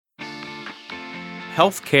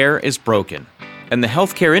Healthcare is broken, and the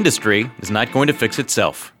healthcare industry is not going to fix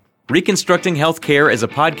itself. Reconstructing Healthcare is a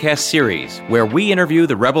podcast series where we interview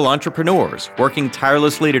the rebel entrepreneurs working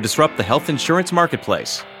tirelessly to disrupt the health insurance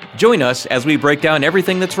marketplace. Join us as we break down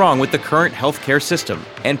everything that's wrong with the current healthcare system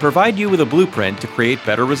and provide you with a blueprint to create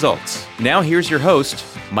better results. Now here's your host,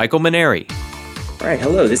 Michael Mainieri. All right,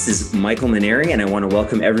 hello, this is Michael Mainieri, and I want to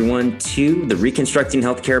welcome everyone to the Reconstructing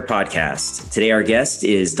Healthcare podcast. Today, our guest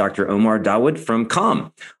is Dr. Omar Dawood from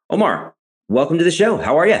Calm. Omar, welcome to the show.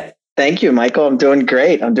 How are you? Thank you, Michael. I'm doing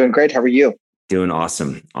great. How are you? Doing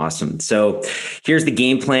awesome. So here's the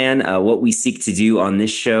game plan. What we seek to do on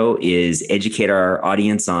this show is educate our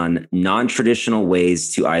audience on non-traditional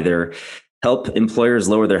ways to either help employers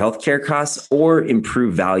lower their healthcare costs or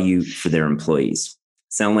improve value for their employees.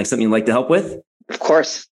 Sound like something you'd like to help with? Of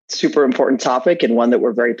course. Super important topic and one that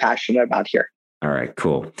we're very passionate about here. All right,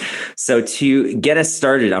 cool. So to get us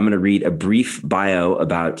started, I'm going to read a brief bio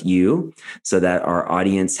about you so that our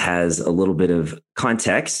audience has a little bit of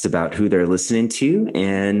context about who they're listening to,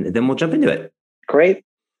 and then we'll jump into it. Great.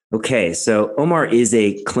 Okay, so Omar is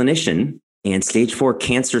a clinician and stage 4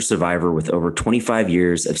 cancer survivor with over 25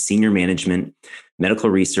 years of senior management, medical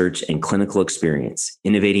research, and clinical experience,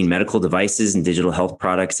 innovating medical devices and digital health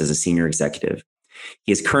products as a senior executive.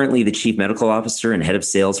 He is currently the chief medical officer and head of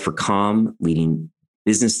sales for Calm, leading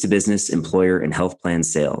business-to-business employer and health plan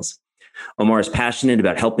sales. Omar is passionate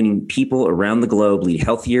about helping people around the globe lead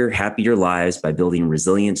healthier, happier lives by building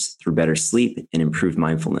resilience through better sleep and improved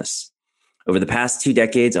mindfulness. Over the past 2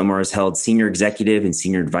 decades, Omar has held senior executive and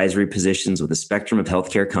senior advisory positions with a spectrum of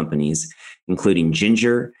healthcare companies, including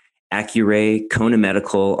Ginger, Accuray, Kona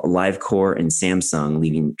Medical, AliveCor, and Samsung,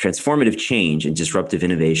 leading transformative change and disruptive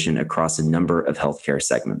innovation across a number of healthcare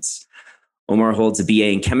segments. Omar holds a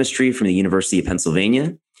BA in chemistry from the University of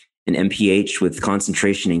Pennsylvania, an MPH with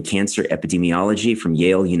concentration in cancer epidemiology from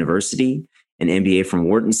Yale University, an MBA from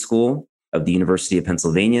Wharton School of the University of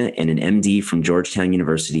Pennsylvania, and an MD from Georgetown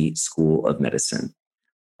University School of Medicine.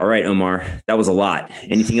 All right, Omar, that was a lot.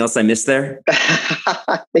 Anything else I missed there?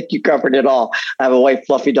 I think you covered it all. I have a white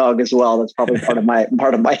fluffy dog as well. That's probably part of my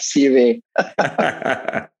CV.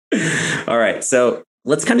 All right, so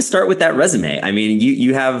let's kind of start with that resume. I mean,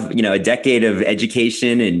 you have a decade of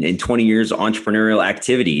education and 20 years of entrepreneurial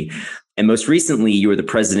activity. And most recently, you were the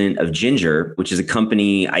president of Ginger, which is a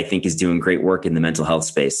company I think is doing great work in the mental health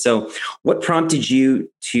space. So what prompted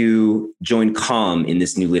you to join Calm in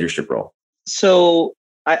this new leadership role? So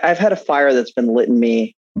I've had a fire that's been lit in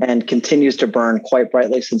me and continues to burn quite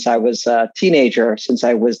brightly since I was a teenager, since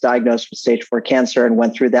I was diagnosed with stage 4 cancer and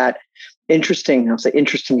went through that interesting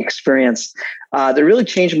experience that really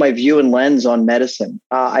changed my view and lens on medicine.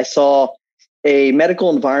 I saw a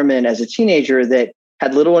medical environment as a teenager that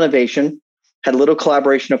had little innovation, had little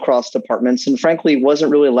collaboration across departments, and frankly,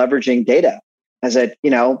 wasn't really leveraging data. As a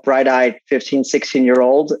bright-eyed 15,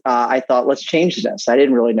 16-year-old, I thought, let's change this. I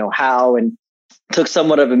didn't really know how, and took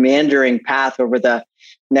somewhat of a meandering path over the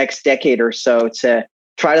next decade or so to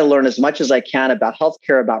try to learn as much as I can about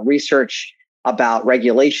healthcare, about research, about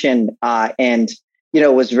regulation, and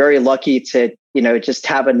was very lucky to just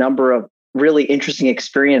have a number of really interesting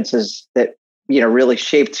experiences that really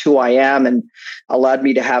shaped who I am and allowed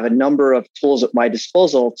me to have a number of tools at my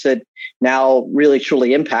disposal to now really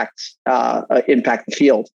truly impact the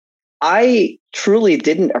field. I truly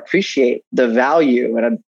didn't appreciate the value, and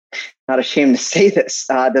I'm not ashamed to say this,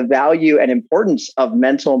 the value and importance of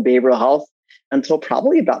mental and behavioral health until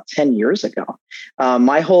probably about 10 years ago.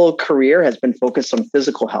 My whole career has been focused on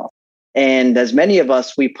physical health. And as many of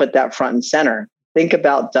us, we put that front and center. Think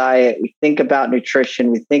about diet, we think about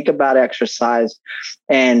nutrition, we think about exercise,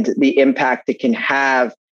 and the impact it can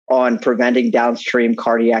have on preventing downstream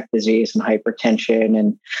cardiac disease and hypertension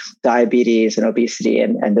and diabetes and obesity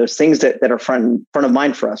and those things that are front of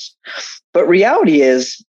mind for us. But reality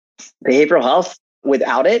is, behavioral health,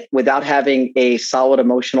 without having a solid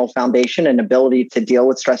emotional foundation and ability to deal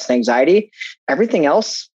with stress and anxiety, everything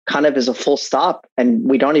else kind of is a full stop, and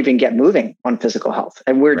we don't even get moving on physical health.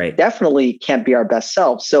 And we're definitely can't be our best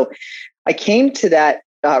selves. So I came to that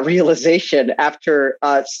realization after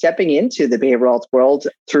stepping into the behavioral health world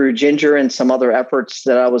through Ginger and some other efforts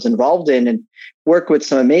that I was involved in, and work with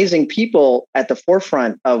some amazing people at the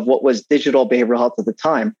forefront of what was digital behavioral health at the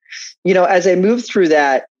time. As I moved through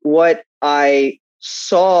that, what I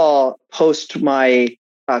saw post my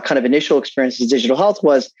kind of initial experience in digital health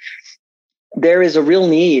was there is a real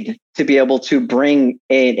need to be able to bring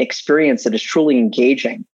an experience that is truly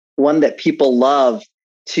engaging, one that people love,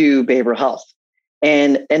 to behavioral health.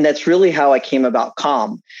 And that's really how I came about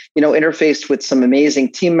Calm. Interfaced with some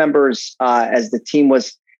amazing team members as the team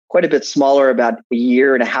was quite a bit smaller about a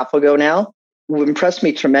year and a half ago now. What impressed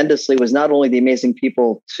me tremendously was not only the amazing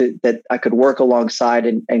people that I could work alongside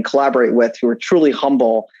and collaborate with, who are truly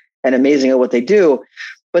humble and amazing at what they do,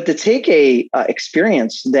 but to take a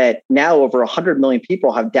experience that now over 100 million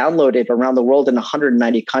people have downloaded around the world in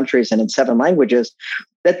 190 countries and in 7 languages,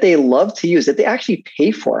 that they love to use, that they actually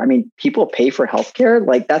pay for. I mean, people pay for healthcare,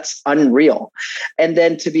 like that's unreal. And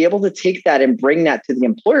then to be able to take that and bring that to the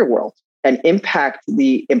employer world and impact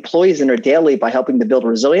the employees in their daily by helping to build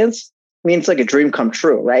resilience, I mean, it's like a dream come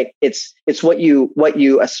true, right? It's what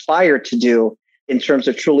you aspire to do in terms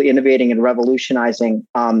of truly innovating and revolutionizing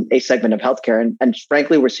a segment of healthcare. And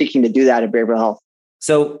frankly, we're seeking to do that at Behavioral Health.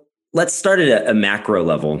 So let's start at a macro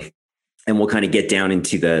level, and we'll kind of get down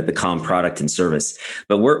into the comm product and service.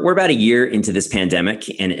 But we're about a year into this pandemic.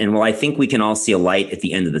 And while I think we can all see a light at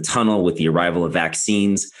the end of the tunnel with the arrival of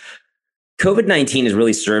vaccines, COVID-19 has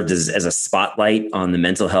really served as a spotlight on the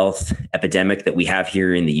mental health epidemic that we have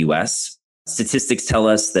here in the US. Statistics tell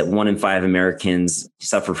us that 1 in 5 Americans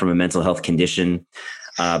suffer from a mental health condition,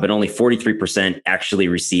 but only 43% actually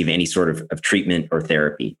receive any sort of treatment or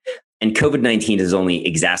therapy. And COVID-19 has only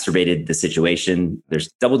exacerbated the situation.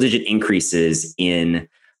 There's double-digit increases in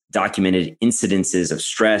documented incidences of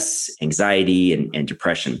stress, anxiety, and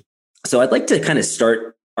depression. So I'd like to kind of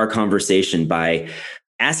start our conversation by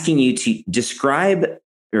asking you to describe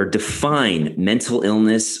or define mental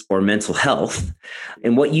illness or mental health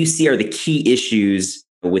and what you see are the key issues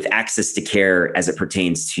with access to care as it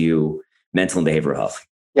pertains to mental and behavioral health.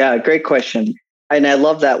 Yeah, great question. And I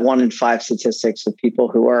love that 1 in 5 statistics of people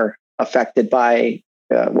who are affected by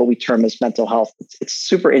what we term as mental health. It's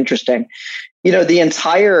super interesting. You know, the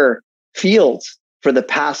entire field for the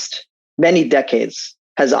past many decades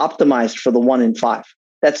has optimized for the 1 in 5.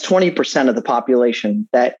 That's 20% of the population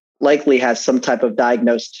that likely has some type of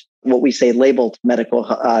diagnosed, what we say, labeled mental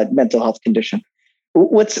health condition.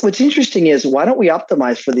 What's interesting is, why don't we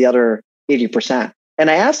optimize for the other 80%?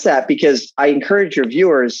 And I ask that because I encourage your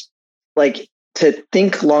viewers to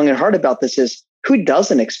think long and hard about this. Is who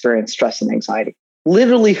doesn't experience stress and anxiety?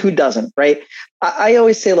 Literally, who doesn't, right? I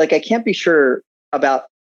always say, I can't be sure about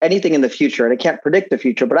anything in the future and I can't predict the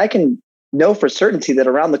future, but I can know for certainty that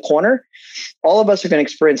around the corner, all of us are going to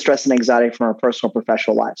experience stress and anxiety from our personal and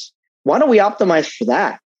professional lives. Why don't we optimize for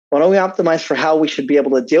that? Why don't we optimize for how we should be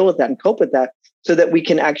able to deal with that and cope with that so that we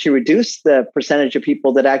can actually reduce the percentage of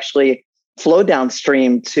people that actually flow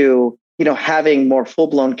downstream to, having more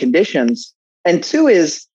full-blown conditions? And 2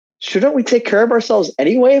 is, shouldn't we take care of ourselves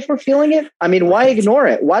anyway if we're feeling it? I mean, why ignore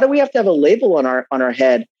it? Why do we have to have a label on our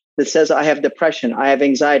head that says I have depression, I have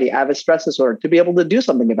anxiety, I have a stress disorder to be able to do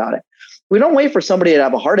something about it? We don't wait for somebody to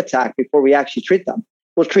have a heart attack before we actually treat them.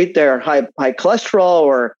 We'll treat their high cholesterol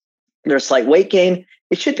or their slight weight gain.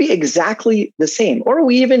 It should be exactly the same. Or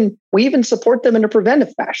we even support them in a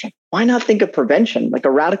preventive fashion. Why not think of prevention, like a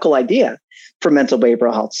radical idea for mental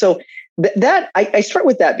behavioral health? So I start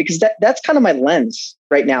with that because that's kind of my lens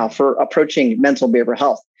right now for approaching mental behavioral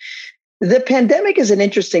health. The pandemic is an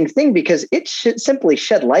interesting thing because it should simply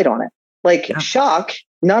shed light on it. Shock,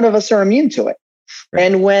 none of us are immune to it. Right.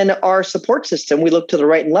 And when our support system, we look to the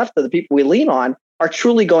right and left of the people we lean on, are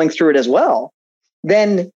truly going through it as well,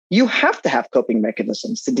 then you have to have coping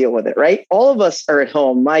mechanisms to deal with it, right? All of us are at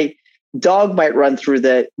home. My dog might run through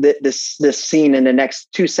this scene in the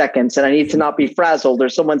next 2 seconds, and I need to not be frazzled, or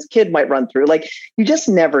someone's kid might run through. You just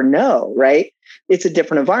never know, right? It's a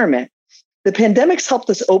different environment. The pandemic's helped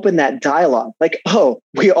us open that dialogue.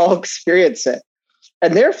 We all experience it.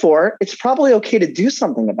 And therefore, it's probably okay to do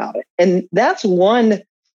something about it. And that's one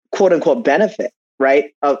quote unquote benefit,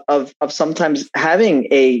 right? Of sometimes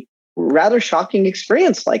having a rather shocking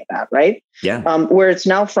experience like that, right? Yeah. Where it's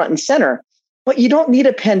now front and center. But you don't need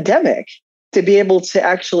a pandemic to be able to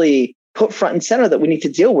actually put front and center that we need to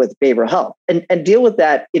deal with behavioral health and deal with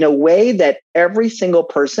that in a way that every single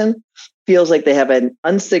person feels like they have an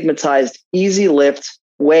unstigmatized, easy lift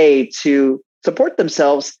way to support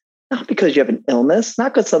themselves. Not because you have an illness,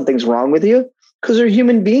 not because something's wrong with you, because they're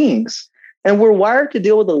human beings. And we're wired to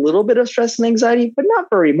deal with a little bit of stress and anxiety, but not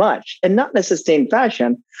very much, and not in a sustained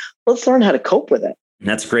fashion. Let's learn how to cope with it.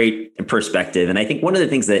 That's great perspective. And I think one of the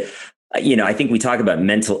things that, I think we talk about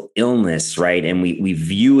mental illness, right? And we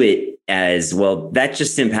view it as, well, that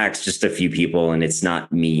just impacts just a few people and it's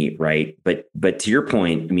not me, right? But to your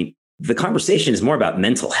point, I mean, the conversation is more about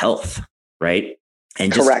mental health, right?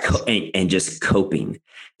 And just and just coping.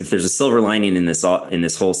 If there's a silver lining in this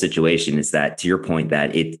whole situation, it's that, to your point,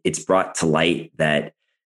 that it's brought to light that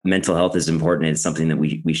mental health is important and it's something that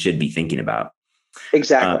we should be thinking about.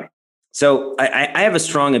 Exactly. So I have a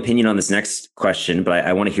strong opinion on this next question, but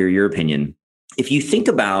I want to hear your opinion. if you think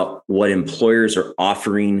about what employers are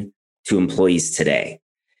offering to employees today,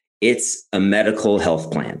 it's a medical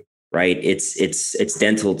health plan, right? It's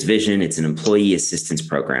dental, it's vision, it's an employee assistance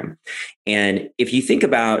program. And if you think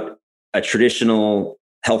about a traditional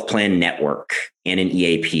health plan network and an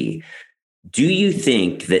EAP, do you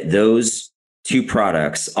think that those two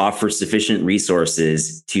products offer sufficient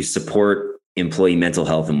resources to support employee mental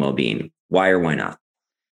health and well-being? Why or why not?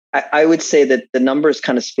 I would say that the numbers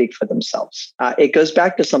kind of speak for themselves. It goes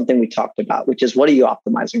back to something we talked about, which is what are you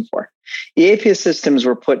optimizing for? EAP systems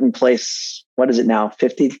were put in place, what is it now,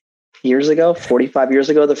 50 years ago, 45 years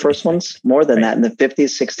ago, the first ones, more than that in the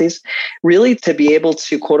 50s, 60s, really to be able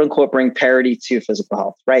to quote unquote bring parity to physical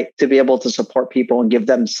health, right? To be able to support people and give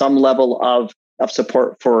them some level of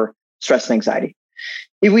support for stress and anxiety.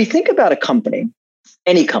 If we think about a company,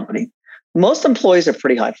 any company, most employees are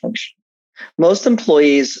pretty high function. Most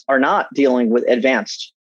employees are not dealing with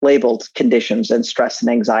advanced labeled conditions and stress and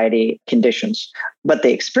anxiety conditions, but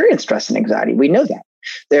they experience stress and anxiety. We know that.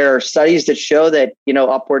 There are studies that show that,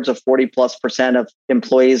 upwards of 40+% of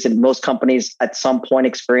employees in most companies at some point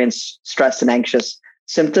experience stress and anxious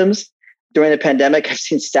symptoms. During the pandemic, I've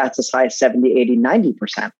seen stats as high as 70, 80,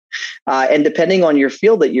 90%. And depending on your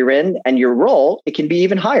field that you're in and your role, it can be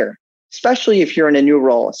even higher, especially if you're in a new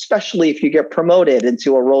role, especially if you get promoted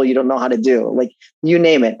into a role you don't know how to do, like you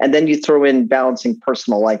name it. And then you throw in balancing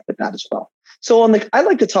personal life with that as well. So I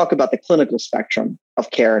like to talk about the clinical spectrum of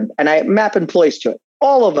care, and I map employees to it.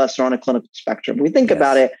 All of us are on a clinical spectrum. We think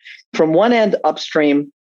about it from one end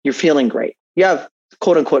upstream, you're feeling great. You have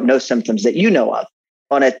quote unquote no symptoms that you know of.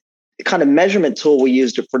 On a kind of measurement tool we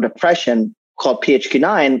used for depression called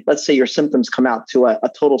PHQ-9, let's say your symptoms come out to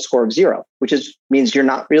a total score of 0, which means you're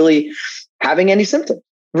not really having any symptoms,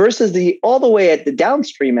 versus all the way at the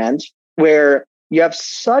downstream end where you have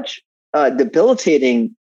such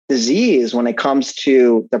debilitating disease when it comes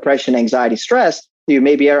to depression, anxiety, stress. You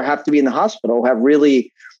maybe have to be in the hospital, have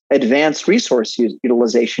really advanced resource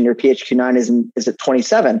utilization. Your PHQ-9 is at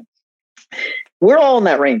 27. We're all in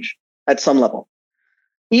that range at some level.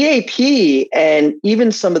 EAP and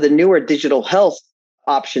even some of the newer digital health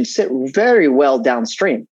options sit very well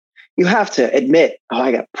downstream. You have to admit,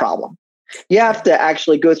 I got a problem. You have to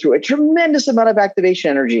actually go through a tremendous amount of activation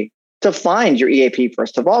energy to find your EAP.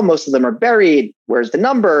 First of all, most of them are buried. Where's the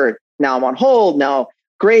number? Now I'm on hold. Now,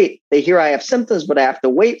 great. They hear I have symptoms, but I have to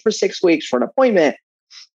wait for 6 weeks for an appointment.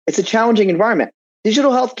 It's a challenging environment.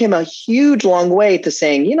 Digital health came a huge long way to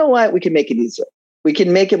saying, you know what? We can make it easier. We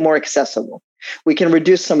can make it more accessible. We can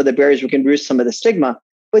reduce some of the barriers. We can reduce some of the stigma,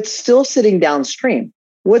 but still sitting downstream.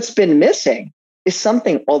 What's been missing is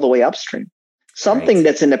something all the way upstream, something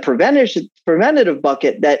that's in the preventative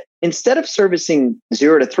bucket that instead of servicing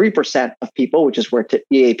 0 to 3% of people, which is where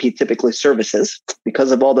EAP typically services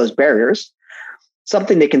because of all those barriers,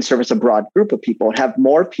 something that can service a broad group of people and have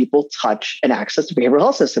more people touch and access the behavioral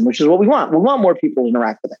health system, which is what we want. We want more people to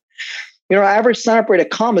interact with it. Our average sign-up rate at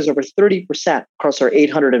Calm is over 30% across our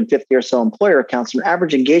 850 or so employer accounts, and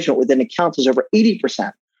average engagement within accounts is over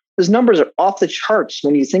 80%. Those numbers are off the charts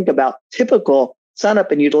when you think about typical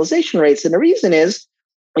sign-up and utilization rates. And the reason is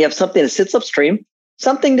we have something that sits upstream,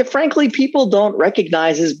 something that frankly people don't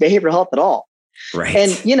recognize as behavioral health at all. Right.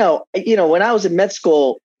 And when I was in med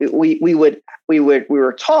school, we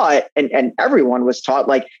were taught, and everyone was taught,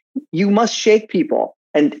 like, you must shake people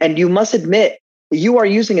and you must admit you are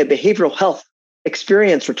using a behavioral health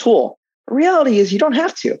experience or tool. The reality is you don't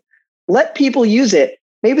have to. Let people use it.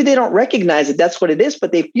 Maybe they don't recognize that that's what it is,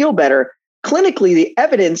 but they feel better. Clinically, the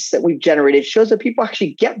evidence that we've generated shows that people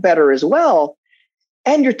actually get better as well.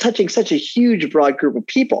 And you're touching such a huge, broad group of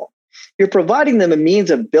people. You're providing them a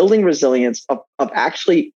means of building resilience, of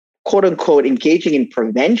actually, quote unquote, engaging in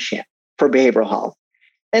prevention for behavioral health.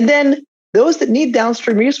 And then those that need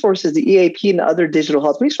downstream resources, the EAP and other digital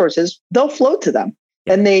health resources, they'll flow to them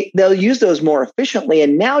and they'll use those more efficiently.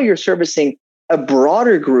 And now you're servicing a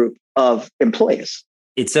broader group of employees.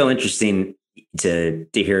 It's so interesting to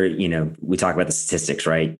hear, we talk about the statistics,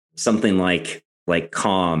 right? Something like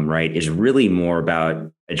Calm, right, is really more about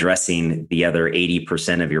addressing the other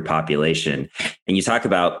 80% of your population. And you talk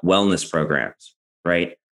about wellness programs,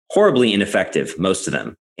 right? Horribly ineffective, most of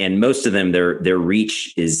them. And most of them, their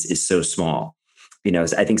reach is so small.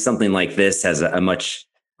 I think something like this has a much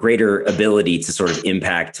greater ability to sort of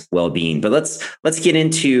impact well-being. But let's get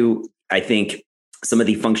into, I think, some of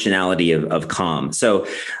the functionality of Calm. So,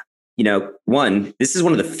 one, this is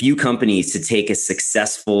one of the few companies to take a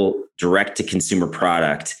successful direct-to-consumer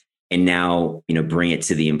product and now, bring it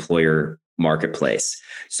to the employer marketplace.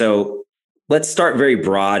 So let's start very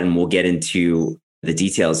broad and we'll get into the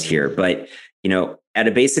details here. But, at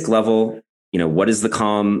a basic level, what is the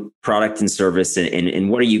Calm product and service, and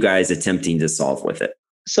what are you guys attempting to solve with it?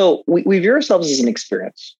 So we view ourselves as an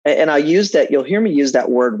experience. And I use that, you'll hear me use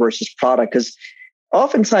that word versus product, because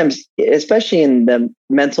oftentimes, especially in the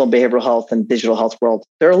mental and behavioral health and digital health world,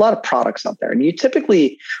 there are a lot of products out there. And you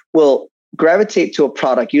typically will gravitate to a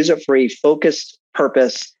product, use it for a focused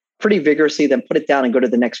purpose pretty vigorously, then put it down and go to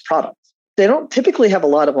the next product. They don't typically have a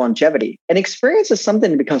lot of longevity. And experience is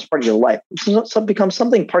something that becomes part of your life. It becomes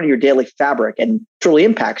something part of your daily fabric and truly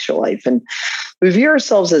impacts your life. And we view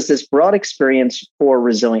ourselves as this broad experience for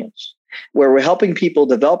resilience, where we're helping people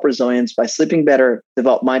develop resilience by sleeping better,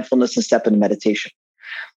 develop mindfulness, and step into meditation.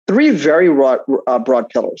 3 very broad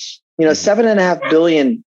pillars. 7.5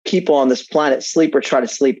 billion people on this planet sleep or try to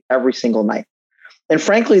sleep every single night. And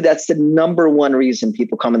frankly, that's the number one reason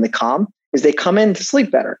people come in the Calm, is they come in to sleep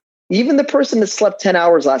better. Even the person that slept 10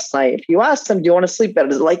 hours last night, if you ask them, do you want to sleep better?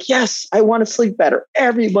 They're like, yes, I want to sleep better.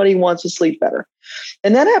 Everybody wants to sleep better.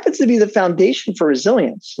 And that happens to be the foundation for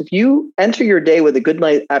resilience. If you enter your day with a good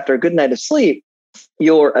night after a good night of sleep,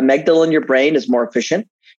 your amygdala in your brain is more efficient.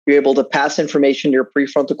 You're able to pass information to your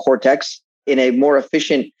prefrontal cortex in a more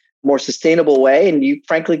efficient, more sustainable way. And you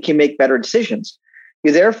frankly can make better decisions.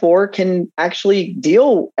 You therefore can actually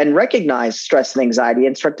deal and recognize stress and anxiety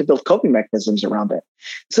and start to build coping mechanisms around it.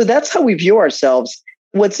 So that's how we view ourselves.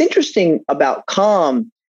 What's interesting about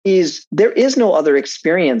Calm is there is no other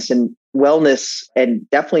experience in wellness, and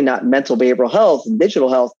definitely not mental behavioral health and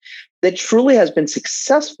digital health, that truly has been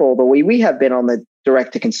successful the way we have been on the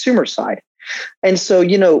direct to consumer side. And so,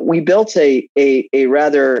 we built a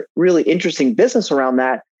rather really interesting business around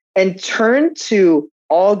that and turned to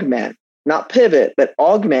augment, not pivot, but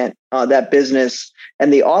augment that business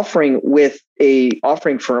and the offering with a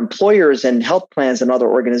offering for employers and health plans and other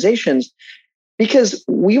organizations, because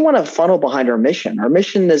we want to funnel behind our mission. Our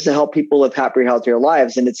mission is to help people live happier, healthier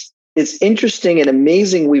lives. And it's interesting and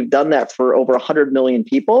amazing. We've done that for over 100 million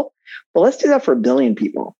people, but let's do that for 1 billion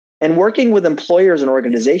people. And working with employers and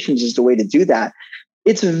organizations is the way to do that.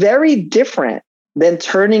 It's very different than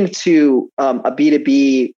turning to a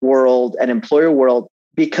B2B world, an employer world,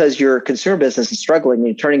 because your consumer business is struggling and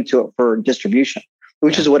you're turning to it for distribution,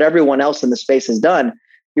 which is what everyone else in the space has done.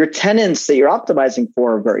 Your tenants that you're optimizing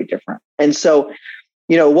for are very different. And so,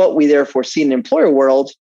 what we therefore see in the employer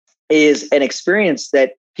world is an experience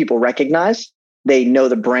that people recognize. They know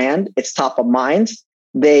the brand. It's top of mind.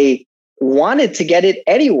 They wanted to get it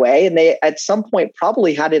anyway. And they, at some point,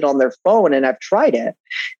 probably had it on their phone and have tried it.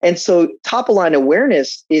 And so top of line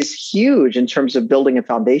awareness is huge in terms of building a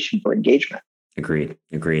foundation for engagement. Agreed.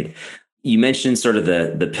 You mentioned sort of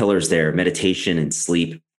the pillars there, meditation and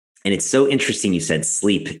sleep. And it's so interesting you said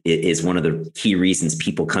sleep is one of the key reasons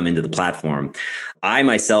people come into the platform. I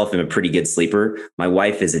myself am a pretty good sleeper. My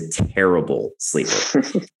wife is a terrible sleeper.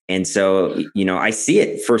 And so, I see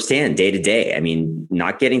it firsthand day to day. I mean,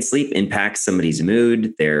 not getting sleep impacts somebody's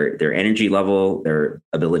mood, their energy level, their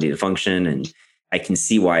ability to function. And I can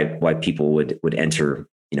see why people would enter,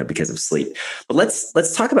 because of sleep. But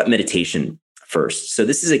let's talk about meditation first. So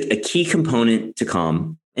this is a key component to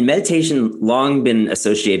Calm. And meditation long been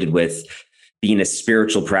associated with being a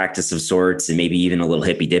spiritual practice of sorts and maybe even a little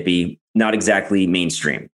hippy dippy, not exactly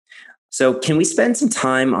mainstream. So can we spend some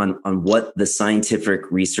time on what the scientific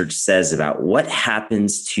research says about what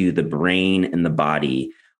happens to the brain and the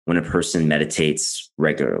body when a person meditates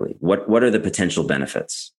regularly? What are the potential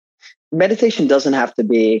benefits? Meditation doesn't have to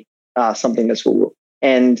be something that's woo-woo.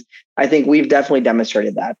 And I think we've definitely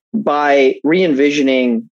demonstrated that by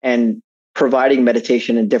re-envisioning and providing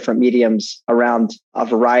meditation in different mediums around a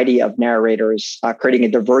variety of narrators, creating a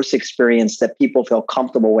diverse experience that people feel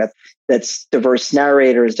comfortable with. That's diverse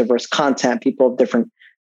narrators, diverse content, people of different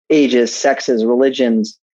ages, sexes,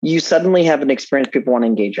 religions. You suddenly have an experience people want to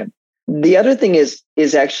engage in. The other thing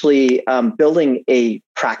is actually building a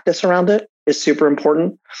practice around it is super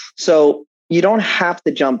important. So you don't have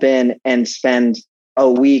to jump in and spend a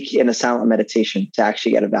week in a silent meditation to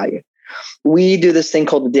actually get a value. We do this thing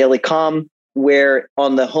called the Daily Calm, where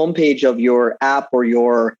on the homepage of your app or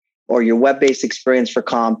your web-based experience for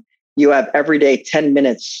Calm, you have every day 10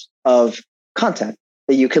 minutes of content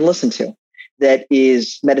that you can listen to that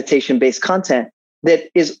is meditation-based content that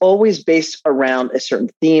is always based around a certain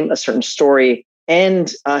theme, a certain story,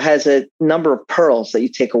 and has a number of pearls that you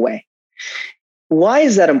take away. Why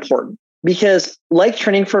is that important? Because like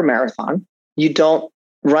training for a marathon, you don't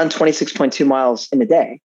run 26.2 miles in a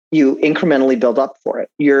day. You incrementally build up for it.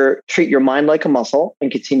 You treat your mind like a muscle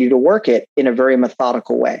and continue to work it in a very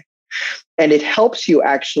methodical way. And it helps you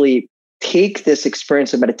actually take this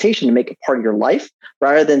experience of meditation and make it part of your life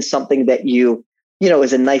rather than something that you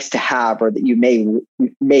is a nice to have, or that you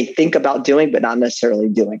may think about doing, but not necessarily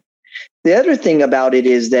doing. The other thing about it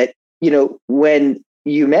is that, when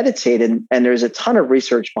you meditate, and there's a ton of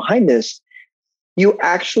research behind this, you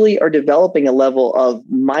actually are developing a level of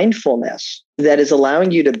mindfulness that is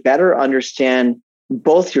allowing you to better understand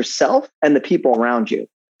both yourself and the people around you.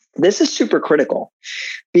 This is super critical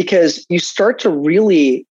because you start to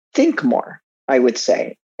really think more, I would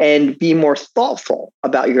say, and be more thoughtful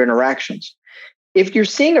about your interactions. If you're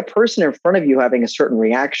seeing a person in front of you having a certain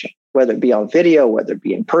reaction, whether it be on video, whether it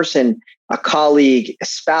be in person, a colleague, a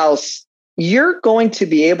spouse, you're going to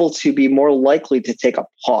be able to be more likely to take a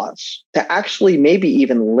pause, to actually maybe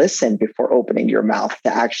even listen before opening your mouth,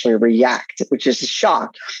 to actually react, which is a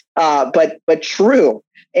shock, but true.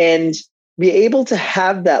 And be able to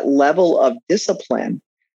have that level of discipline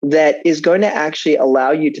that is going to actually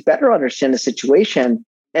allow you to better understand the situation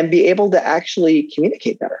and be able to actually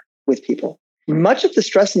communicate better with people. Much of the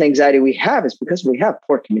stress and anxiety we have is because we have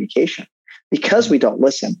poor communication, because we don't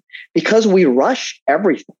listen, because we rush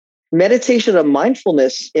everything. Meditation of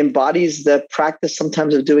mindfulness embodies the practice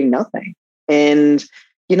sometimes of doing nothing. And,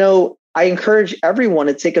 I encourage everyone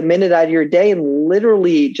to take a minute out of your day and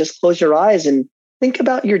literally just close your eyes and think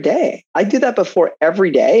about your day. I do that before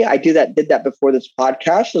every day. Did that before this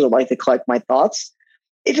podcast, as I like to collect my thoughts.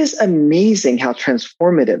 It is amazing how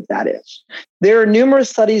transformative that is. There are numerous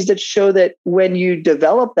studies that show that when you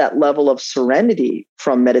develop that level of serenity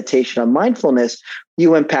from meditation and mindfulness,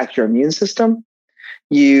 you impact your immune system.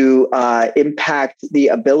 You impact the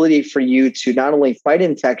ability for you to not only fight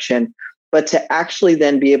infection, but to actually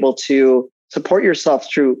then be able to support yourself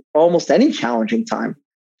through almost any challenging time,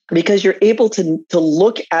 because you're able to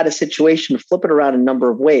look at a situation, flip it around a number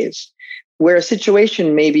of ways, where a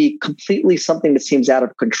situation may be completely something that seems out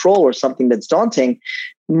of control or something that's daunting.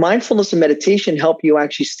 Mindfulness and meditation help you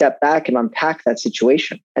actually step back and unpack that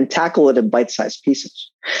situation and tackle it in bite-sized pieces.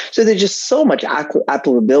 So there's just so much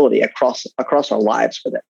applicability across our lives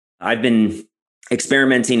with it. I've been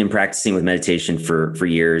experimenting and practicing with meditation for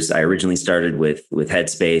years. I originally started with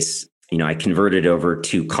Headspace. I converted over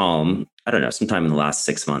to Calm, I don't know, sometime in the last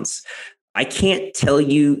 6 months. I can't tell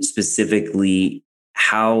you specifically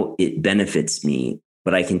how it benefits me,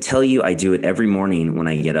 but I can tell you I do it every morning when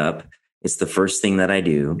I get up. It's the first thing that I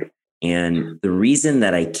do. And the reason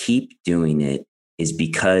that I keep doing it is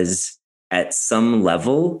because at some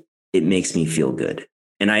level, it makes me feel good.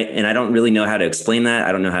 And I don't really know how to explain that.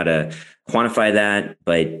 I don't know how to quantify that,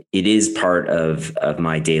 but it is part of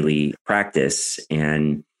my daily practice.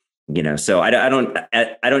 And so I don't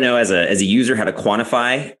know as a user how to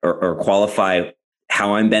quantify or qualify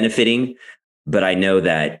how I'm benefiting, but I know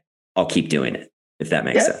that I'll keep doing it, if that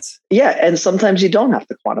makes sense. Yeah. And sometimes you don't have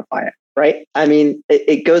to quantify it, right? I mean,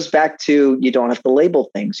 it goes back to, you don't have to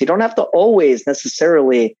label things. You don't have to always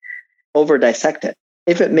necessarily over dissect it.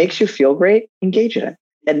 If it makes you feel great, engage in it.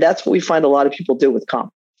 And that's what we find a lot of people do with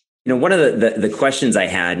Calm. One of the questions I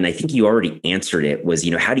had, and I think you already answered it, was,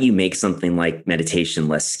 how do you make something like meditation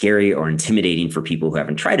less scary or intimidating for people who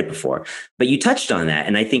haven't tried it before? But you touched on that.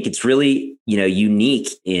 And I think it's really, unique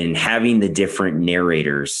in having the different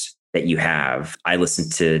narrators that you have. I listen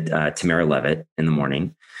to Tamara Levitt in the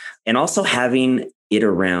morning, and also having it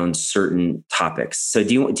around certain topics. So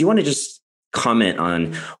do you want to just comment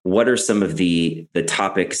on what are some of the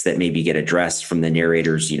topics that maybe get addressed from the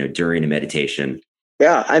narrators, during a meditation?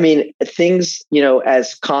 Yeah. I mean, things,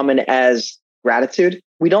 as common as gratitude.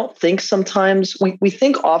 We don't think sometimes, we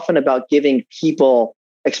think often about giving people,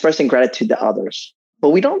 expressing gratitude to others, but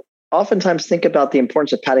we don't oftentimes think about the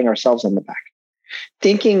importance of patting ourselves on the back.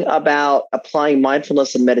 Thinking about applying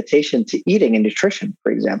mindfulness and meditation to eating and nutrition,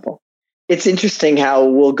 for example. It's interesting how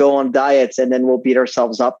we'll go on diets and then we'll beat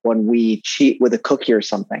ourselves up when we cheat with a cookie or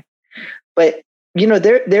something. But,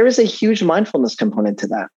 there is a huge mindfulness component to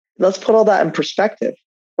that. Let's put all that in perspective.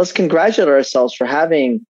 Let's congratulate ourselves for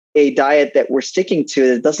having a diet that we're sticking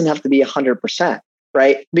to that doesn't have to be 100%,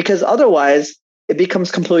 right? Because otherwise it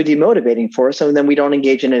becomes completely demotivating for us, and then we don't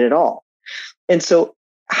engage in it at all. And so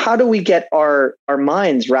how do we get our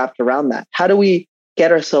minds wrapped around that? How do we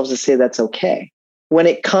get ourselves to say that's okay? When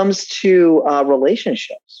it comes to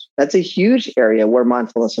relationships, that's a huge area where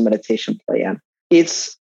mindfulness and meditation play in.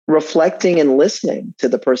 It's reflecting and listening to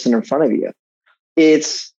the person in front of you.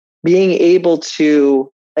 It's being able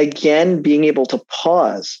to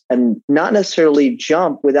pause and not necessarily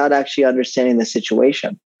jump without actually understanding the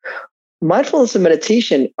situation. Mindfulness and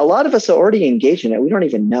meditation, a lot of us are already engaged in it. We don't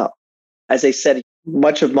even know. As I said,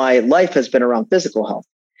 much of my life has been around physical health.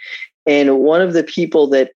 And one of the people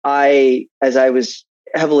that as I was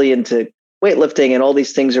heavily into weightlifting and all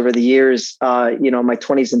these things over the years, my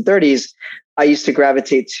 20s and 30s, I used to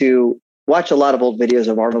gravitate to watch a lot of old videos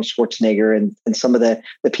of Arnold Schwarzenegger and some of the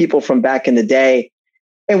people from back in the day.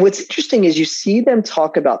 And what's interesting is you see them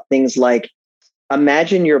talk about things like,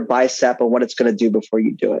 imagine your bicep and what it's going to do before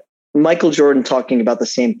you do it. Michael Jordan talking about the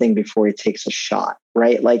same thing before he takes a shot,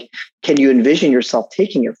 right? Like, can you envision yourself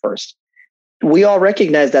taking it first? We all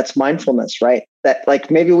recognize that's mindfulness, right? That,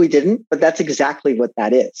 like, maybe we didn't, but that's exactly what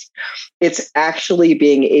that is. It's actually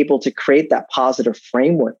being able to create that positive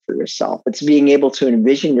framework for yourself. It's being able to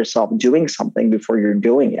envision yourself doing something before you're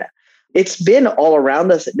doing it. It's been all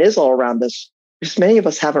around us. It is all around us. Just many of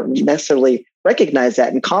us haven't necessarily recognized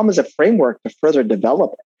that. And Calm is a framework to further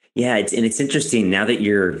develop it. Yeah, it's interesting now that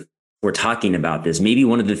we're talking about this. Maybe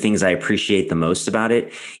one of the things I appreciate the most about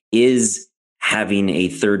it is having a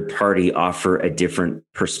third party offer a different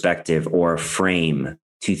perspective or a frame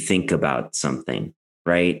to think about something,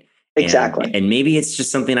 right? Exactly. And maybe it's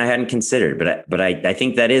just something I hadn't considered, but I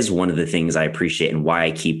think that is one of the things I appreciate and why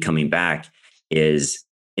I keep coming back is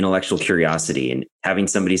intellectual curiosity and having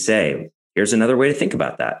somebody say, here's another way to think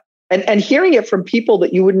about that. And hearing it from people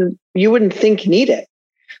that you wouldn't think need it.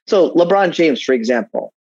 So LeBron James, for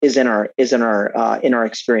example, is in our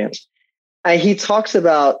experience. And he talks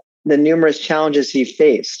about the numerous challenges he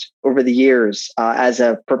faced over the years as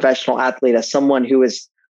a professional athlete, as someone who is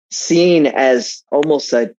seen as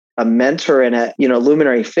almost a mentor and a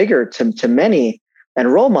luminary figure to many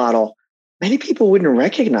and role model. Many people wouldn't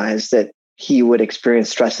recognize that he would experience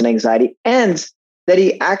stress and anxiety, and that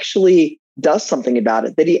he actually does something about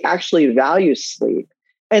it, that he actually values sleep.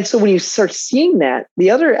 And so when you start seeing that, the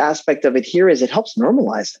other aspect of it here is it helps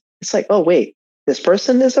normalize it. It's like, oh, wait, this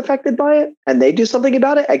person is affected by it and they do something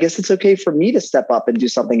about it. I guess it's okay for me to step up and do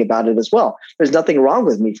something about it as well. There's nothing wrong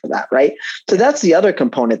with me for that, right? So that's the other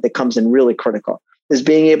component that comes in really critical, is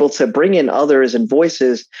being able to bring in others and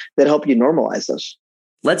voices that help you normalize this.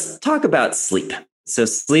 Let's talk about sleep. So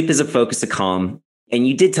sleep is a focus of Calm. And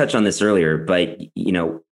you did touch on this earlier, but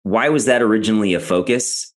why was that originally a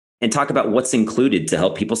focus? And talk about what's included to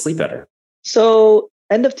help people sleep better. So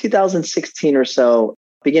end of 2016 or so,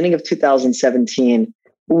 beginning of 2017,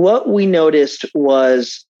 what we noticed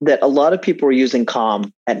was that a lot of people were using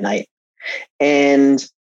Calm at night. And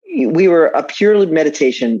we were a purely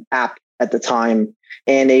meditation app at the time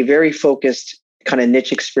and a very focused kind of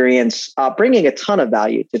niche experience, bringing a ton of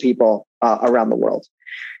value to people around the world.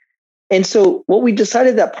 And so what we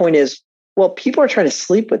decided at that point is, well, people are trying to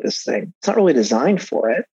sleep with this thing. It's not really designed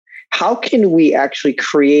for it. How can we actually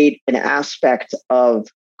create an aspect of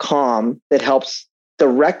Calm that helps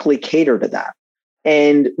directly cater to that?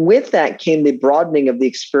 And with that came the broadening of the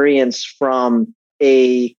experience from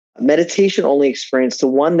a meditation-only experience to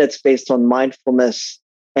one that's based on mindfulness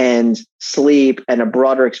and sleep and a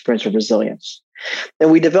broader experience of resilience. And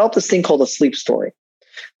we developed this thing called a sleep story,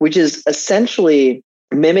 which is essentially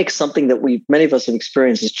mimics something that many of us have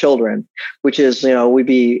experienced as children, which is, we'd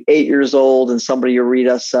be 8 years old and somebody will read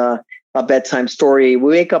us a bedtime story.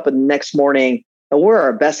 We wake up the next morning and we're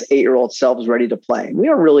our best 8-year-old selves ready to play. We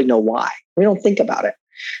don't really know why. We don't think about it.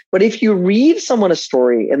 But if you read someone a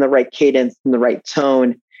story in the right cadence, in the right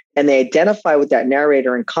tone, and they identify with that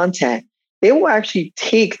narrator and content, they will actually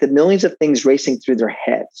take the millions of things racing through their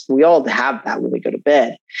heads. We all have that when we go to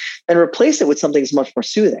bed, and replace it with something that's much more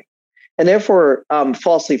soothing. And therefore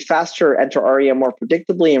fall asleep faster, enter REM more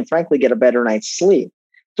predictably, and frankly, get a better night's sleep.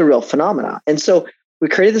 It's a real phenomenon. And so we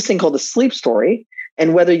created this thing called the sleep story.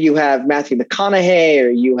 And whether you have Matthew McConaughey or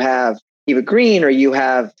you have Eva Green or you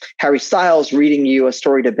have Harry Styles reading you a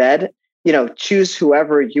story to bed, choose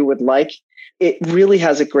whoever you would like. It really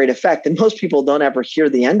has a great effect. And most people don't ever hear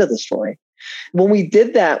the end of the story. When we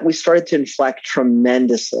did that, we started to inflect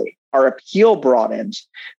tremendously. Our appeal broadened,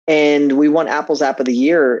 and we won Apple's App of the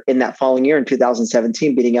Year in that following year in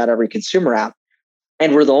 2017, beating out every consumer app.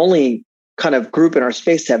 And we're the only kind of group in our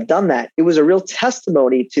space to have done that. It was a real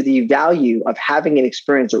testimony to the value of having an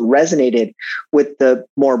experience that resonated with the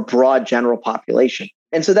more broad general population.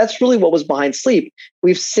 And so that's really what was behind sleep.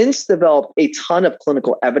 We've since developed a ton of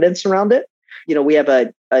clinical evidence around it. We have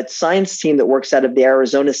a science team that works out of the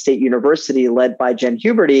Arizona State University led by Jen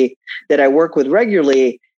Huberty that I work with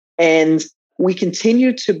regularly. And we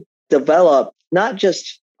continue to develop not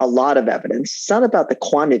just a lot of evidence. It's not about the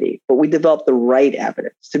quantity, but we develop the right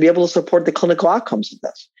evidence to be able to support the clinical outcomes of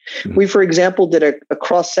this. Mm-hmm. We, for example, did a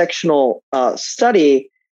cross-sectional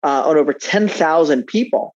study on over 10,000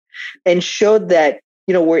 people and showed that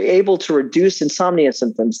we're able to reduce insomnia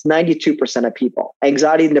symptoms, 92% of people,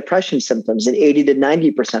 anxiety and depression symptoms in 80 to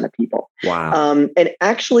 90% of people. Wow. And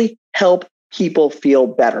actually help people feel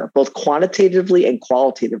better, both quantitatively and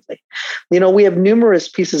qualitatively. We have numerous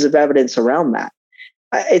pieces of evidence around that.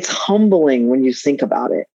 It's humbling when you think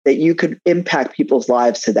about it, that you could impact people's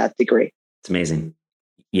lives to that degree. It's amazing.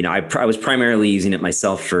 I was primarily using it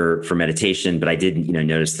myself for meditation, but I did,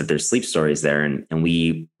 notice that there's sleep stories there, and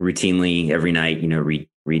we routinely every night,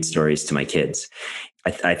 read stories to my kids.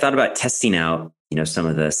 I thought about testing out, some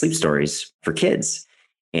of the sleep stories for kids,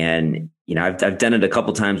 and I've done it a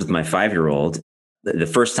couple times with my 5-year-old. The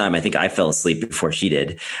first time, I think I fell asleep before she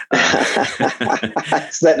did.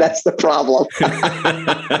 That's the problem.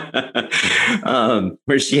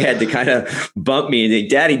 Where she had to kind of bump me and say,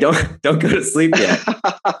 "Daddy, don't go to sleep yet."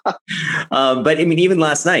 But even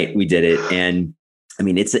last night we did it, and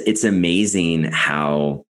it's amazing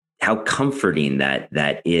how comforting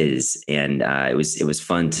that is, and it was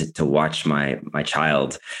fun to watch my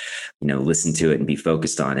child, listen to it and be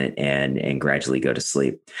focused on it, and gradually go to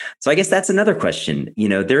sleep. So I guess that's another question.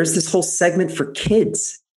 There's this whole segment for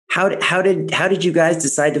kids. How did you guys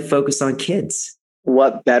decide to focus on kids?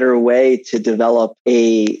 What better way to develop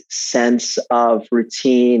a sense of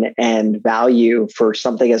routine and value for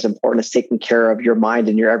something as important as taking care of your mind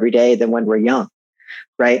and your everyday than when we're young,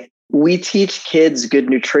 right? We teach kids good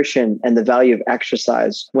nutrition and the value of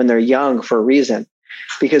exercise when they're young for a reason,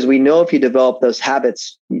 because we know if you develop those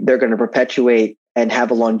habits, they're going to perpetuate and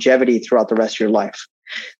have a longevity throughout the rest of your life.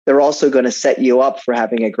 They're also going to set you up for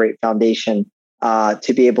having a great foundation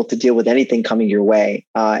to be able to deal with anything coming your way.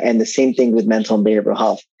 And the same thing with mental and behavioral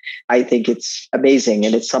health. I think it's amazing.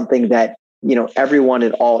 And it's something that, everyone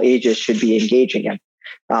at all ages should be engaging in.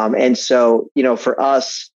 And so, for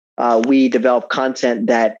us, we develop content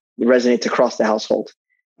that resonates across the household.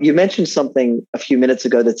 You mentioned something a few minutes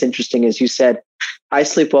ago that's interesting, as you said, I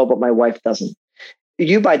sleep well, but my wife doesn't.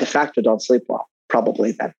 You by de facto don't sleep well,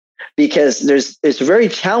 probably then, because it's very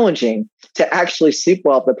challenging to actually sleep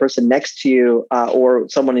well if the person next to you or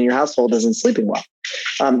someone in your household isn't sleeping well.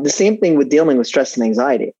 The same thing with dealing with stress and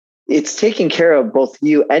anxiety. It's taking care of both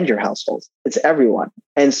you and your household. It's everyone.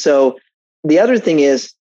 And so the other thing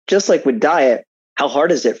is, just like with diet, how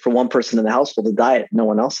hard is it for one person in the household to diet, no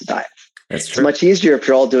one else to diet? That's true. It's much easier if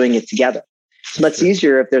you're all doing it together. It's much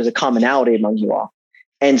easier if there's a commonality among you all.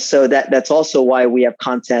 And so that's also why we have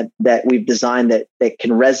content that we've designed that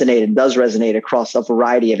can resonate and does resonate across a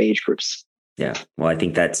variety of age groups. Yeah. Well, I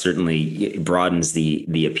think that certainly broadens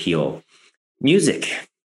the appeal. Music,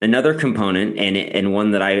 another component, and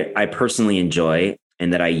one that I personally enjoy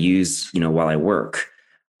and that I use, while I work.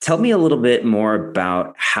 Tell me a little bit more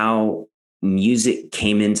about how music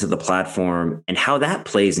came into the platform and how that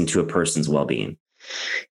plays into a person's well-being.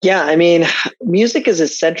 Yeah, music is a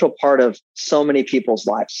central part of so many people's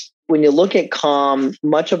lives. When you look at Calm,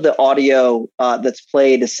 much of the audio that's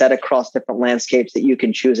played is set across different landscapes that you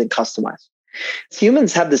can choose and customize.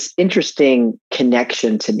 Humans have this interesting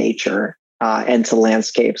connection to nature and to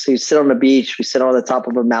landscapes. So you sit on the beach, we sit on the top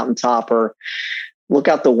of a mountaintop, or look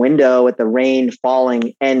out the window at the rain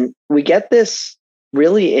falling, and we get this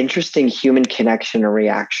really interesting human connection or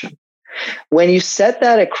reaction. When you set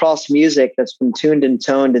that across music that's been tuned and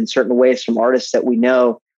toned in certain ways from artists that we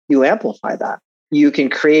know, you amplify that. You can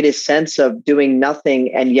create a sense of doing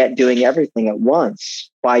nothing and yet doing everything at once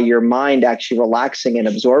by your mind actually relaxing and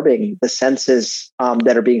absorbing the senses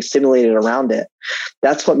that are being stimulated around it.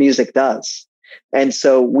 That's what music does. And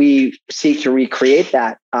so we seek to recreate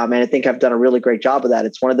that. And I think I've done a really great job of that.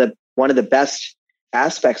 It's one of the best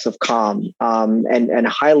aspects of Calm and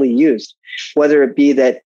highly used, whether it be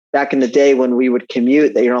that back in the day when we would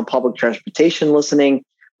commute, that you're on public transportation listening,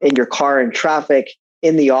 in your car in traffic,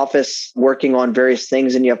 in the office working on various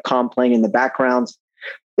things, and you have Calm playing in the background.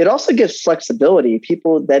 It also gives flexibility.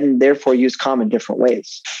 People then therefore use Calm in different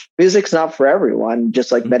ways. Music's not for everyone,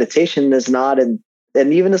 just like meditation is not, and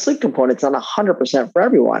even the sleep component's not 100% for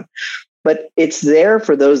everyone. But it's there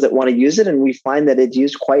for those that want to use it, and we find that it's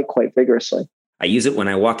used quite vigorously. I use it when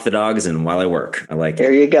I walk the dogs and while I work. I like it.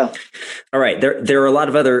 There you go. All right. There are a lot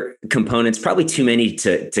of other components, probably too many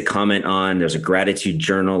to comment on. There's a gratitude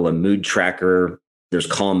journal, a mood tracker. There's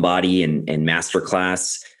Calm Body and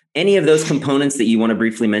Masterclass. Any of those components that you want to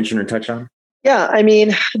briefly mention or touch on? Yeah.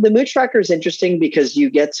 The mood tracker is interesting because you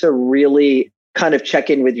get to really kind of check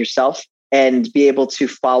in with yourself and be able to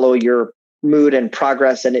follow your mood and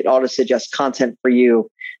progress. And it auto suggests content for you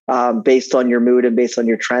based on your mood and based on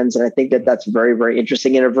your trends. And I think that's very, very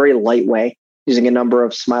interesting in a very light way, using a number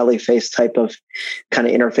of smiley face type of kind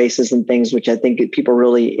of interfaces and things, which I think people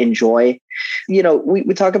really enjoy. We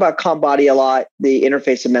talk about Calm Body a lot, the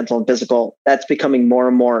interface of mental and physical. That's becoming more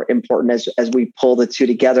and more important as we pull the two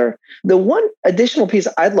together. The one additional piece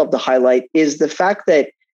I'd love to highlight is the fact that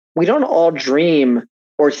we don't all dream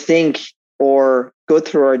or think or go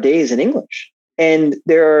through our days in English. And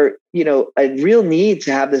there are, a real need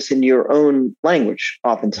to have this in your own language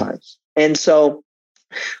oftentimes. And so,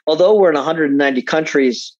 although we're in 190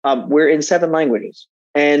 countries, we're in 7 languages.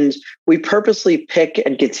 And we purposely pick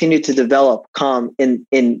and continue to develop Calm in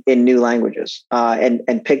new languages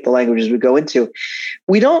and pick the languages we go into.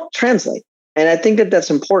 We don't translate. And I think that that's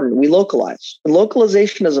important. We localize. And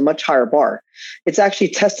localization is a much higher bar. It's actually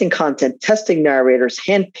testing content, testing narrators,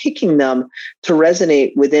 handpicking them to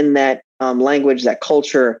resonate within that language, that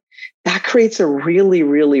culture. That creates a really,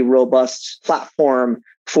 really robust platform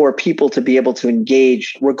for people to be able to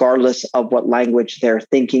engage regardless of what language they're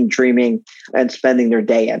thinking, dreaming, and spending their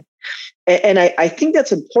day in. And I think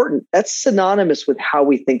that's important. That's synonymous with how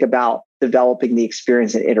we think about developing the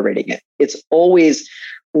experience and iterating it. It's always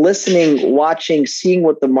listening, watching, seeing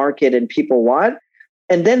what the market and people want,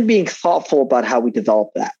 and then being thoughtful about how we develop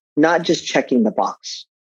that, not just checking the box.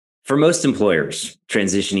 For most employers,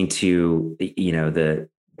 transitioning to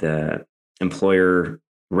the employer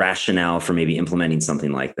rationale for maybe implementing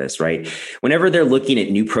something like this, right? Whenever they're looking at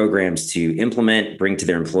new programs to implement, bring to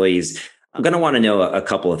their employees, I'm going to want to know a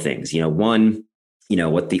couple of things. One,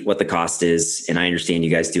 what the cost is, and I understand you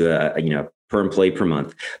guys do a per employee per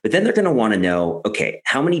month, but then they're going to want to know, okay,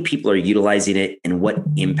 how many people are utilizing it and what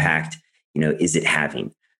impact, is it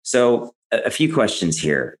having? So a few questions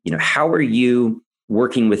here. How are you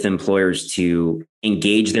working with employers to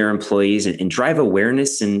engage their employees and drive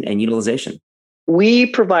awareness and utilization? We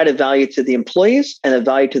provide a value to the employees and a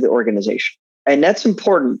value to the organization. And that's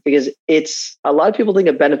important because it's a lot of people think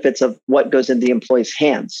of benefits of what goes in the employee's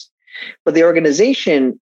hands, but the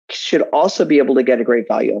organization should also be able to get a great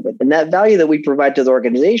value of it. And that value that we provide to the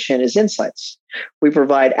organization is insights. We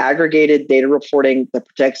provide aggregated data reporting that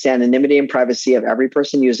protects the anonymity and privacy of every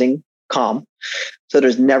person using Calm. So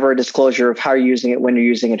there's never a disclosure of how you're using it, when you're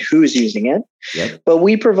using it, who's using it. Yep. But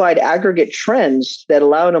we provide aggregate trends that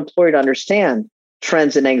allow an employer to understand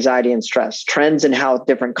trends in anxiety and stress, trends in how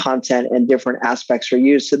different content and different aspects are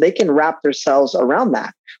used, so they can wrap themselves around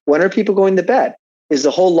that. When are people going to bed? Is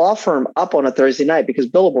the whole law firm up on a Thursday night because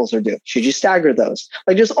billables are due? Should you stagger those?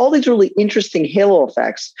 Like, there's all these really interesting halo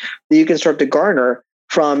effects that you can start to garner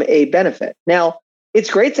from a benefit. Now, it's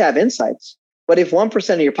great to have insights, but if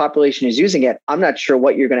 1% of your population is using it, I'm not sure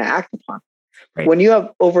what you're going to act upon. Right. When you have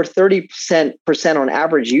over 30% on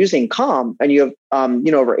average using Calm, and you have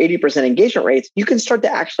over 80% engagement rates, you can start to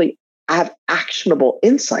actually have actionable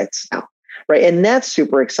insights now, right? And that's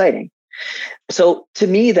super exciting. So to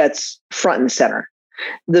me, that's front and center.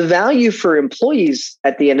 The value for employees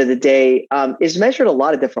at the end of the day is measured a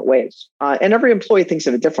lot of different ways, and every employee thinks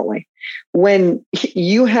of it differently. When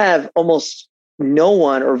you have almost no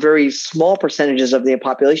one or very small percentages of the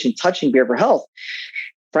population touching behavioral health,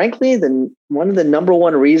 frankly, one of the number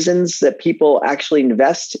one reasons that people actually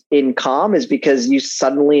invest in Calm is because you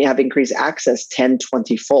suddenly have increased access 10,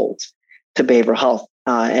 20 fold to behavioral health.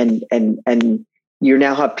 And you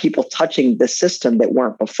now have people touching the system that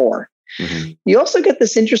weren't before. Mm-hmm. You also get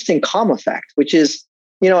this interesting Calm effect, which is,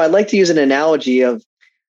 I like to use an analogy of,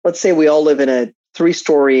 let's say we all live in a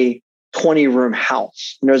 3-story, 20-room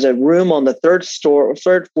house. And there's a room on the third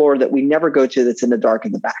floor that we never go to that's in the dark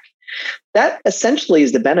in the back. That essentially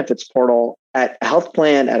is the benefits portal at a health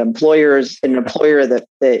plan, at employers. An employer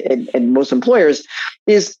and most employers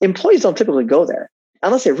is employees don't typically go there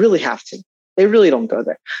unless they really have to. They really don't go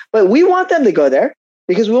there. But we want them to go there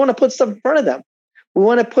because we want to put stuff in front of them. We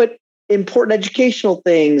want to put important educational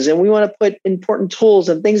things, and we want to put important tools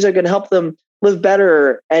and things that are going to help them live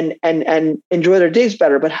better and enjoy their days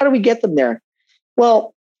better. But how do we get them there?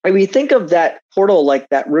 Well, when you think of that portal, like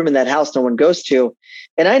that room in that house no one goes to,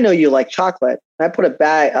 and I know you like chocolate, and I put a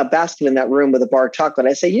basket in that room with a bar of chocolate.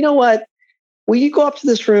 I say, you know what? Will you go up to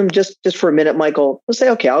this room just for a minute, Michael? We'll say,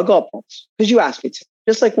 okay, I'll go up once because you asked me to.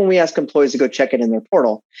 Just like when we ask employees to go check it in their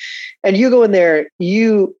portal, and you go in there,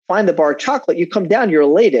 you find the bar of chocolate, you come down, you're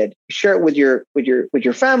elated, you share it with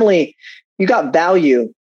your family. You got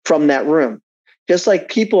value from that room. Just like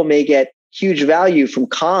people may get huge value from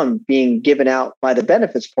Calm being given out by the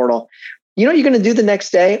benefits portal. You know what you're going to do the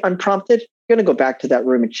next day unprompted? You're going to go back to that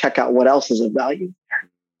room and check out what else is of value there.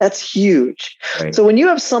 That's huge. Right. So when you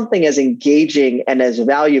have something as engaging and as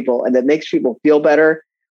valuable and that makes people feel better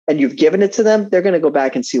and you've given it to them, they're going to go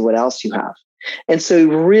back and see what else you have. And so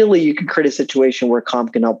really you can create a situation where Calm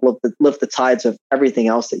can help lift the tides of everything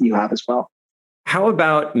else that you have as well. How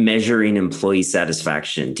about measuring employee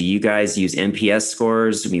satisfaction? Do you guys use NPS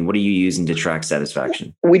scores? I mean, what are you using to track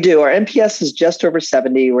satisfaction? We do. Our NPS is just over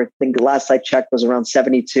 70. I think the last I checked was around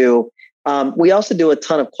 72. We also do a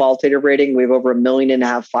ton of qualitative rating. We have over 1.5 million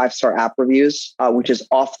 5-star app reviews, which is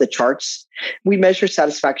off the charts. We measure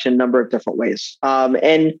satisfaction in a number of different ways.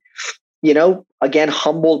 And, again,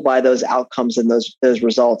 humbled by those outcomes and those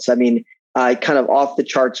results. I mean, kind of off the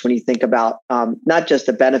charts when you think about not just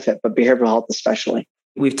the benefit, but behavioral health especially.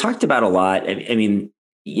 We've talked about a lot. I mean,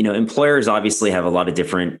 employers obviously have a lot of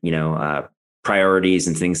different, priorities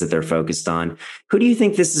and things that they're focused on. Who do you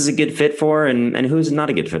think this is a good fit for and who's it not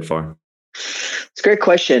a good fit for? It's a great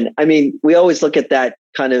question. I mean, we always look at that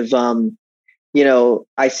kind of,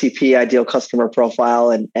 ICP, ideal customer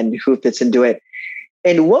profile, and who fits into it.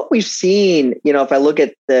 And what we've seen, if I look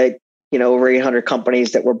at the, over 800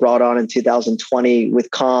 companies that were brought on in 2020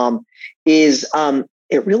 with Calm, is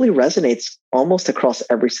it really resonates almost across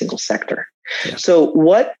every single sector. Yeah. So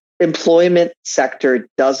what employment sector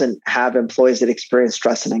doesn't have employees that experience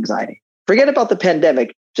stress and anxiety? Forget about the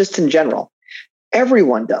pandemic, just in general.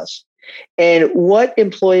 Everyone does. And what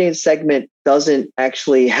employee segment doesn't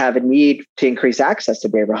actually have a need to increase access to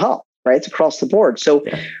behavioral health, right? It's across the board. So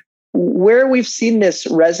where we've seen this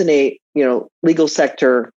resonate, legal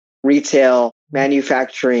sector, retail,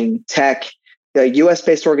 manufacturing, tech,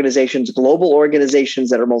 US-based organizations, global organizations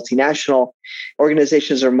that are multinational,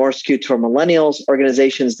 organizations that are more skewed toward millennials,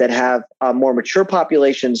 organizations that have more mature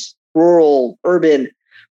populations, rural, urban,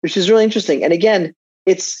 which is really interesting. And again,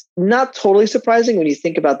 it's not totally surprising when you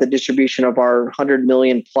think about the distribution of our 100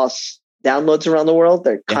 million plus downloads around the world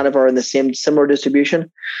that kind of are in the same similar distribution.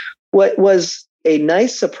 What was a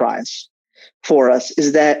nice surprise for us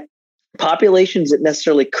is that populations that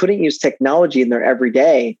necessarily couldn't use technology in their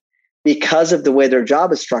everyday because of the way their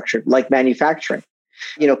job is structured, like manufacturing,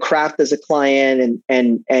 Kraft as a client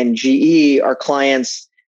and GE are clients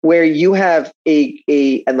where you have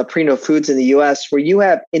and Leprino Foods in the US, where you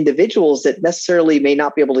have individuals that necessarily may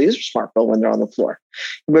not be able to use their smartphone when they're on the floor,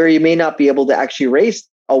 where you may not be able to actually raise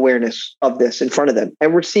awareness of this in front of them.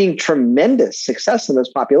 And we're seeing tremendous success in those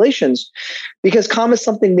populations because Calm is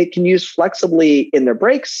something they can use flexibly in their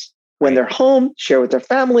breaks, when they're home, share with their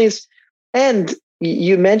families. And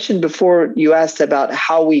you mentioned before, you asked about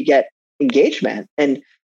how we get engagement. And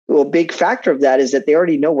a big factor of that is that they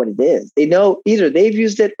already know what it is. They know either they've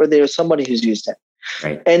used it or there's somebody who's used it.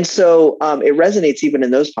 Right. And so it resonates even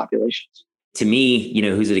in those populations. To me,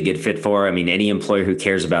 who's it a good fit for? I mean, any employer who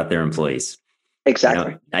cares about their employees.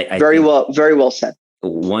 Exactly. I very well said.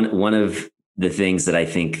 One of the things that I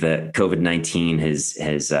think that COVID-19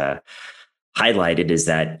 has highlighted is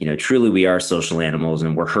that, truly we are social animals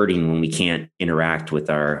and we're hurting when we can't interact with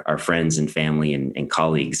our friends and family and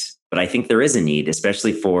colleagues. But I think there is a need,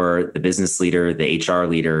 especially for the business leader, the HR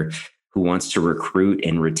leader who wants to recruit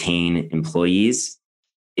and retain employees.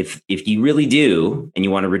 If you really do, and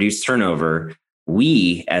you want to reduce turnover,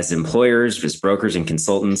 we as employers, as brokers and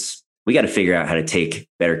consultants, we got to figure out how to take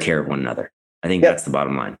better care of one another. I think that's the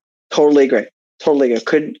bottom line. Totally agree.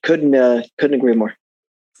 Couldn't agree more.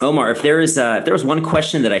 Omar, if there was one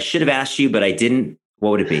question that I should have asked you, but I didn't,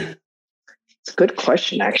 what would it be? It's a good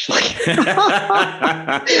question, actually.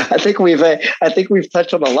 I think we've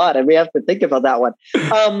touched on a lot, and we have to think about that one.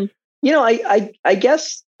 I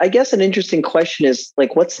guess an interesting question is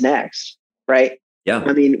like, what's next, right? Yeah.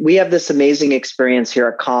 I mean, we have this amazing experience here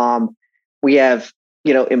at Calm. We have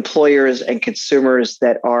employers and consumers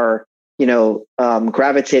that are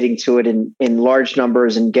gravitating to it in large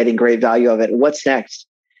numbers and getting great value of it. What's next?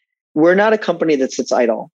 We're not a company that sits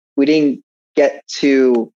idle. We didn't get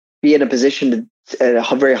to be in a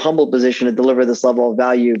very humble position to deliver this level of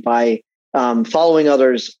value by following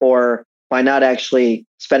others or by not actually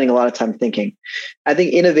spending a lot of time thinking. I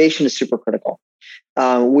think innovation is super critical.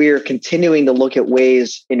 We're continuing to look at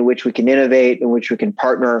ways in which we can innovate, in which we can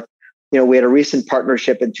partner. We had a recent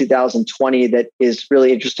partnership in 2020 that is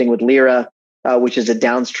really interesting with Lyra, which is a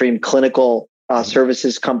downstream clinical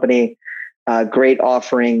services company. Great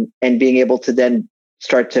offering, and being able to then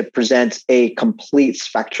start to present a complete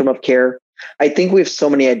spectrum of care. I think we have so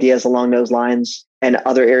many ideas along those lines and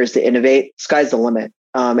other areas to innovate. Sky's the limit.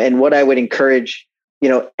 And what I would encourage,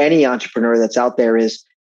 any entrepreneur that's out there is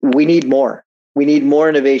we need more. We need more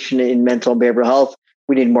innovation in mental and behavioral health.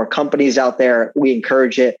 We need more companies out there. We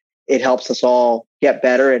encourage it. It helps us all get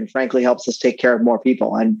better and frankly helps us take care of more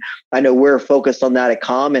people. And I know we're focused on that at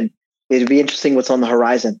Calm, and it'd be interesting what's on the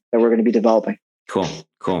horizon that we're going to be developing. Cool.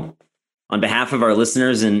 On behalf of our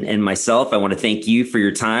listeners and myself, I want to thank you for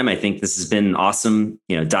your time. I think this has been an awesome,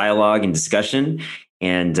 dialogue and discussion,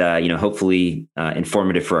 and hopefully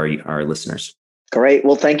informative for our listeners. Great.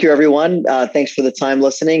 Well, thank you, everyone. Thanks for the time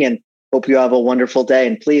listening, and hope you have a wonderful day.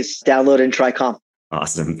 And please download and try Calm.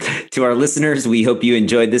 Awesome. To our listeners, we hope you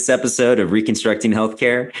enjoyed this episode of Reconstructing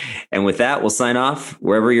Healthcare. And with that, we'll sign off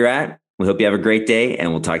wherever you're at. We hope you have a great day,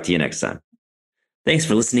 and we'll talk to you next time. Thanks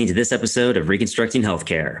for listening to this episode of Reconstructing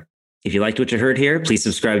Healthcare. If you liked what you heard here, please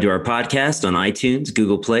subscribe to our podcast on iTunes,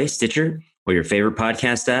 Google Play, Stitcher, or your favorite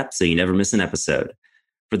podcast app so you never miss an episode.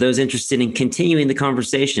 For those interested in continuing the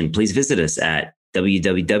conversation, please visit us at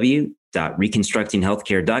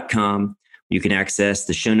www.reconstructinghealthcare.com. You can access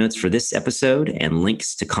the show notes for this episode and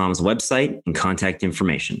links to Calm's website and contact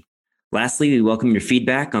information. Lastly, we welcome your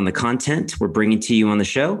feedback on the content we're bringing to you on the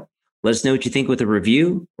show. Let us know what you think with a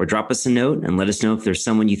review, or drop us a note and let us know if there's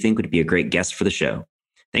someone you think would be a great guest for the show.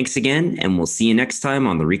 Thanks again, and we'll see you next time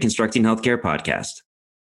on the Reconstructing Healthcare podcast.